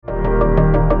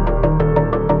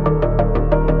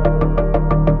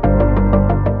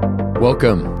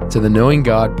Welcome to the Knowing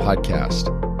God podcast.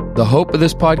 The hope of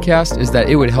this podcast is that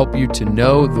it would help you to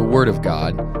know the Word of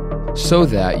God so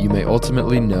that you may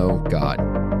ultimately know God.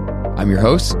 I'm your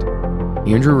host,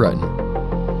 Andrew Rutten.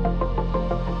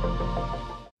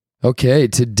 Okay,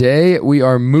 today we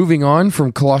are moving on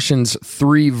from Colossians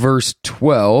 3, verse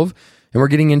 12, and we're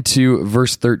getting into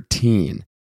verse 13.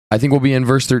 I think we'll be in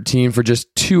verse 13 for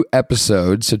just 2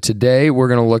 episodes, so today we're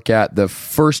going to look at the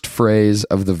first phrase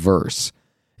of the verse.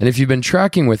 And if you've been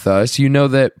tracking with us, you know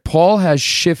that Paul has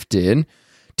shifted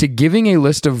to giving a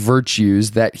list of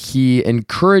virtues that he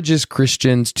encourages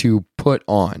Christians to put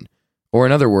on. Or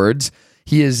in other words,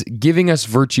 he is giving us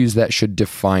virtues that should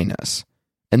define us.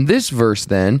 And this verse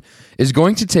then is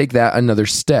going to take that another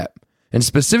step. And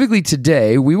specifically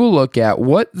today, we will look at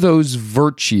what those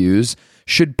virtues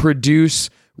should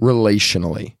produce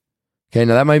relationally. Okay,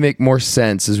 now that might make more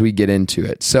sense as we get into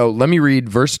it. So let me read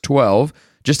verse 12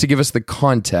 just to give us the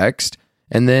context,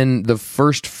 and then the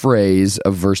first phrase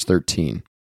of verse 13.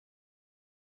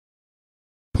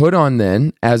 Put on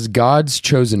then, as God's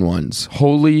chosen ones,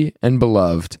 holy and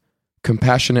beloved,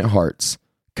 compassionate hearts,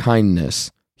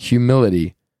 kindness,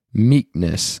 humility,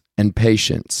 meekness, and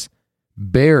patience,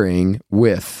 bearing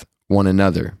with one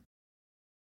another.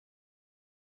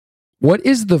 What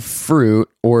is the fruit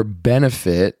or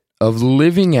benefit of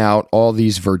living out all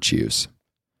these virtues?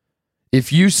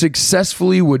 If you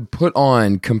successfully would put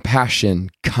on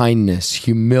compassion, kindness,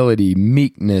 humility,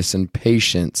 meekness, and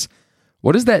patience,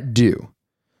 what does that do?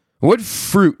 What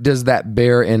fruit does that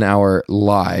bear in our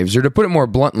lives? Or to put it more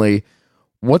bluntly,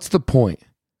 what's the point?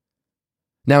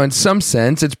 Now, in some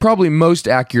sense, it's probably most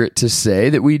accurate to say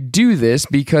that we do this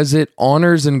because it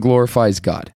honors and glorifies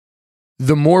God.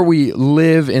 The more we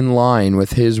live in line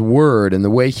with His Word and the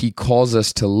way He calls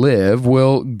us to live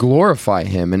will glorify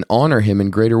Him and honor Him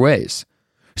in greater ways.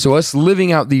 So us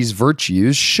living out these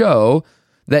virtues show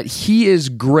that He is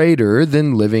greater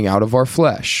than living out of our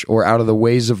flesh or out of the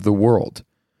ways of the world.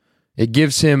 It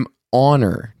gives Him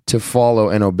honor to follow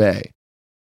and obey.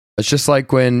 It's just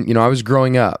like when, I was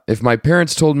growing up. If my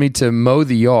parents told me to mow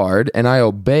the yard and I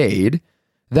obeyed,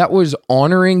 that was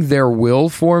honoring their will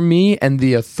for me and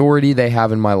the authority they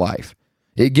have in my life.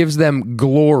 It gives them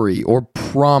glory or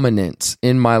prominence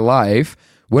in my life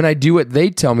when I do what they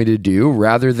tell me to do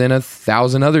rather than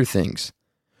 1,000 other things.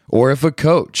 Or if a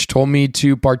coach told me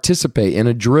to participate in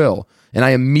a drill and I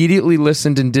immediately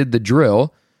listened and did the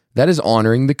drill, that is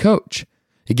honoring the coach.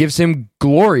 It gives him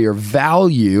glory or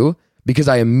value because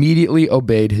I immediately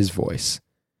obeyed his voice.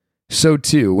 So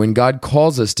too, when God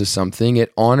calls us to something,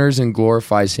 it honors and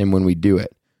glorifies Him when we do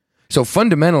it. So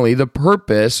fundamentally, the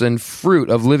purpose and fruit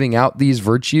of living out these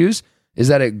virtues is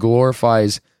that it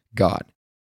glorifies God.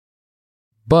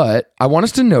 But I want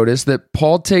us to notice that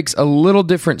Paul takes a little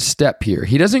different step here.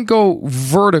 He doesn't go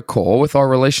vertical with our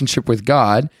relationship with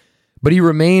God, but he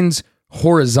remains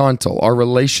horizontal, our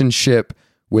relationship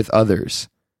with others.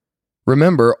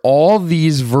 Remember, all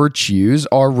these virtues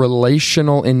are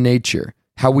relational in nature.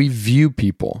 How we view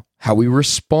people, how we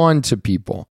respond to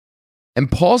people.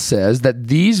 And Paul says that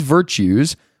these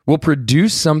virtues will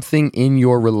produce something in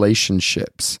your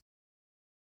relationships.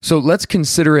 So let's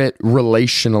consider it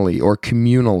relationally or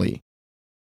communally.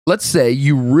 Let's say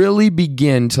you really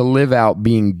begin to live out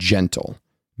being gentle,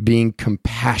 being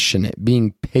compassionate,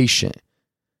 being patient.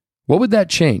 What would that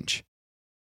change?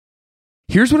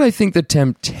 Here's what I think the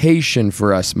temptation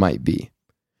for us might be.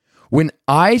 When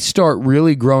I start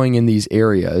really growing in these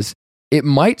areas, it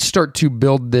might start to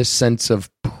build this sense of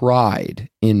pride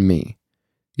in me.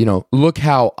 Look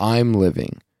how I'm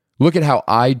living. Look at how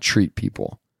I treat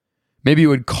people. Maybe it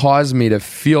would cause me to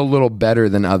feel a little better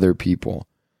than other people.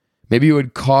 Maybe it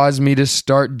would cause me to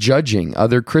start judging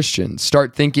other Christians,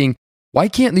 start thinking, why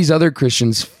can't these other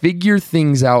Christians figure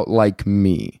things out like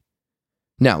me?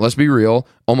 Now, let's be real.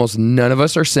 Almost none of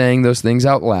us are saying those things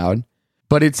out loud.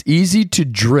 But it's easy to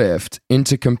drift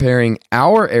into comparing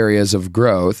our areas of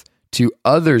growth to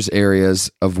others'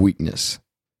 areas of weakness.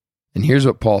 And here's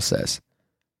what Paul says.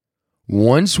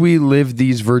 Once we live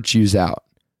these virtues out,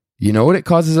 you know what it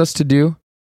causes us to do?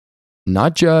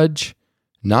 Not judge,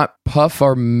 not puff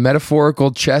our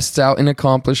metaphorical chests out in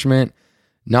accomplishment,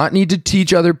 not need to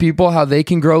teach other people how they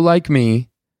can grow like me.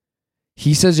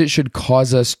 He says it should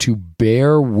cause us to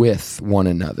bear with one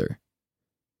another.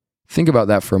 Think about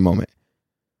that for a moment.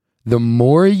 The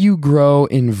more you grow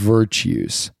in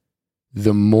virtues,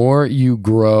 the more you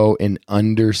grow in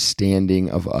understanding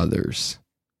of others.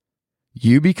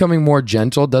 You becoming more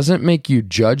gentle doesn't make you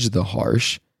judge the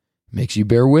harsh, it makes you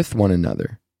bear with one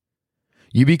another.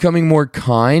 You becoming more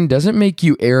kind doesn't make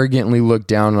you arrogantly look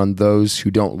down on those who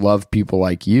don't love people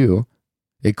like you.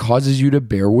 It causes you to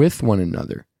bear with one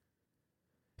another.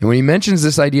 And when he mentions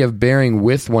this idea of bearing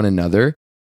with one another,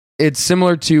 it's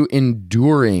similar to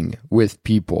enduring with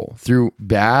people through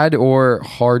bad or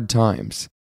hard times.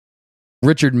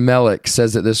 Richard Mellick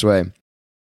says it this way,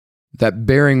 that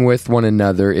bearing with one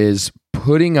another is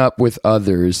putting up with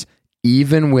others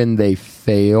even when they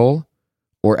fail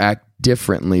or act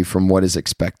differently from what is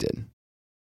expected.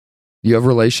 You have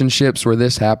relationships where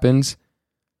this happens,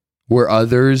 where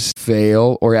others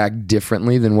fail or act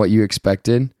differently than what you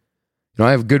expected.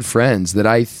 I have good friends that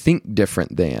I think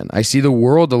different than. I see the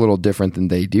world a little different than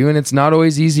they do, and it's not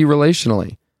always easy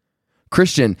relationally.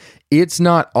 Christian, it's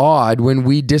not odd when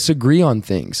we disagree on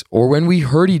things, or when we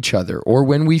hurt each other, or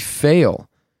when we fail.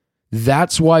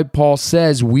 That's why Paul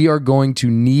says we are going to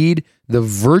need the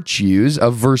virtues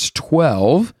of verse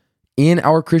 12 in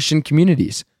our Christian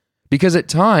communities. Because at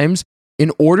times,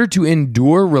 in order to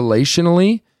endure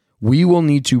relationally, we will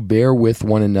need to bear with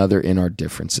one another in our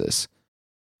differences.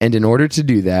 And in order to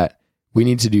do that, we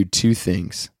need to do two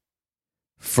things.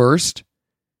 First,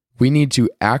 we need to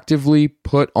actively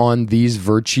put on these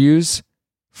virtues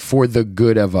for the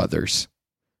good of others.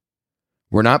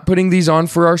 We're not putting these on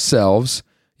for ourselves.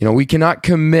 We cannot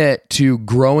commit to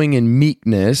growing in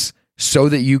meekness so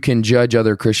that you can judge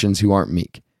other Christians who aren't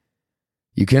meek.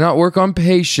 You cannot work on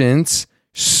patience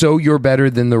so you're better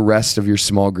than the rest of your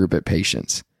small group at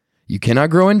patience. You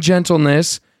cannot grow in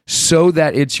gentleness so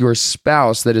that it's your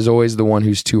spouse that is always the one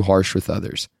who's too harsh with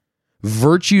others.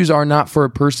 Virtues are not for a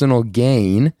personal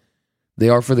gain. They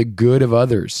are for the good of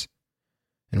others.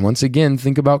 And once again,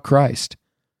 think about Christ.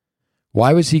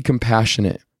 Why was he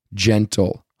compassionate,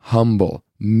 gentle, humble,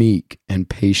 meek, and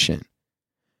patient?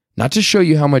 Not to show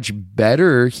you how much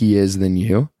better he is than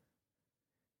you.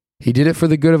 He did it for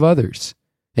the good of others.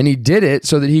 And he did it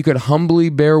so that he could humbly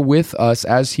bear with us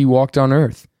as he walked on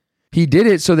earth. He did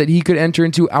it so that he could enter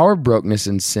into our brokenness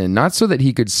and sin, not so that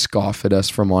he could scoff at us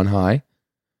from on high.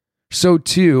 So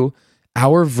too,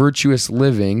 our virtuous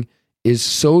living is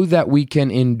so that we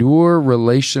can endure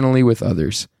relationally with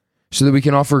others, so that we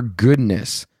can offer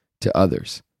goodness to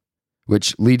others.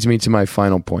 Which leads me to my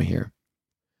final point here.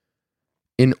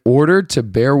 In order to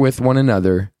bear with one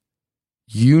another,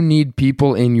 you need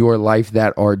people in your life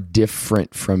that are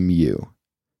different from you.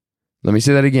 Let me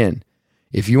say that again.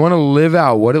 If you want to live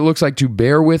out what it looks like to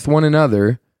bear with one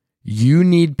another, you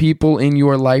need people in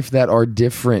your life that are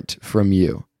different from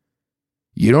you.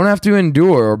 You don't have to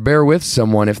endure or bear with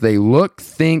someone if they look,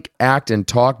 think, act, and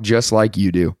talk just like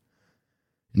you do.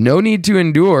 No need to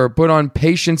endure or put on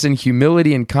patience and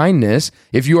humility and kindness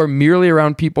if you are merely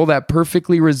around people that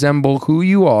perfectly resemble who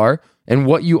you are and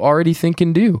what you already think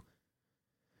and do.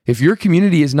 If your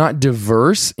community is not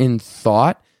diverse in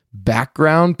thought,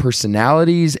 background,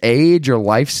 personalities, age, or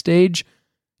life stage,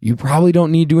 you probably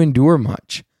don't need to endure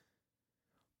much.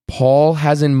 Paul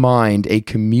has in mind a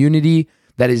community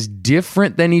that is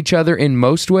different than each other in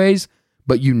most ways,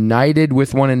 but united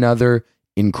with one another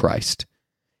in Christ.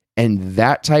 And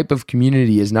that type of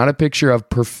community is not a picture of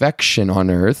perfection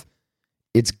on earth.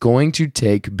 It's going to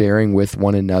take bearing with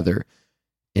one another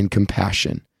in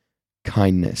compassion,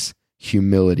 kindness,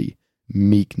 humility,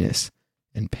 meekness,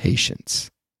 and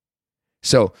patience.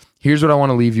 So here's what I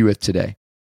want to leave you with today.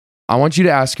 I want you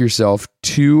to ask yourself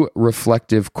two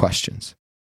reflective questions.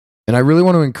 And I really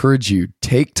want to encourage you,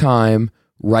 take time,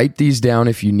 write these down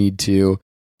if you need to,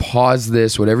 pause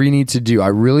this, whatever you need to do. I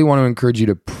really want to encourage you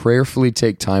to prayerfully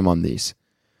take time on these.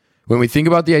 When we think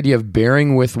about the idea of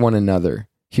bearing with one another,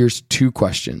 here's two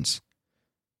questions.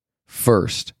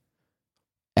 First,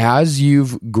 as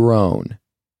you've grown,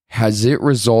 has it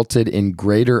resulted in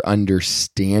greater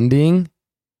understanding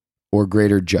or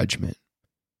greater judgment?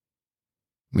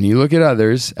 When you look at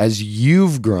others, as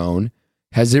you've grown,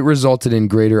 has it resulted in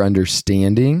greater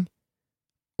understanding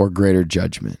or greater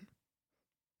judgment?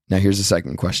 Now, here's the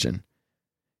second question.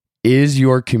 Is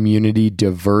your community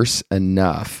diverse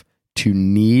enough to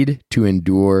need to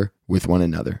endure with one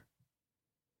another?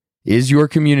 Is your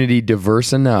community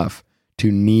diverse enough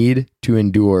to need to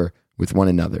endure with one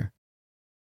another?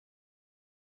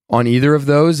 On either of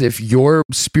those, if your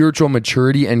spiritual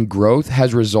maturity and growth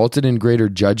has resulted in greater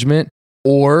judgment,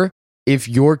 or if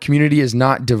your community is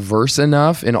not diverse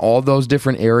enough in all those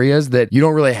different areas that you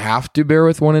don't really have to bear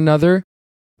with one another,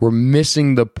 we're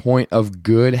missing the point of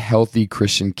good, healthy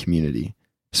Christian community.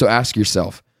 So ask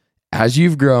yourself, as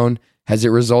you've grown, has it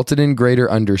resulted in greater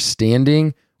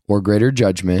understanding or greater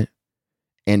judgment?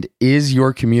 And is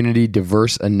your community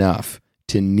diverse enough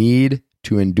to need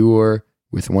to endure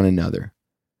with one another?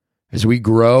 As we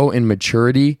grow in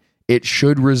maturity, it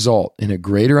should result in a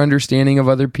greater understanding of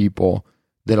other people,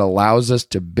 that allows us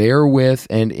to bear with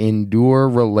and endure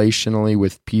relationally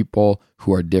with people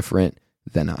who are different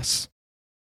than us.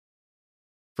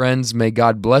 Friends, may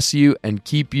God bless you and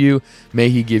keep you. May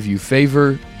He give you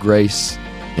favor, grace,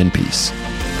 and peace.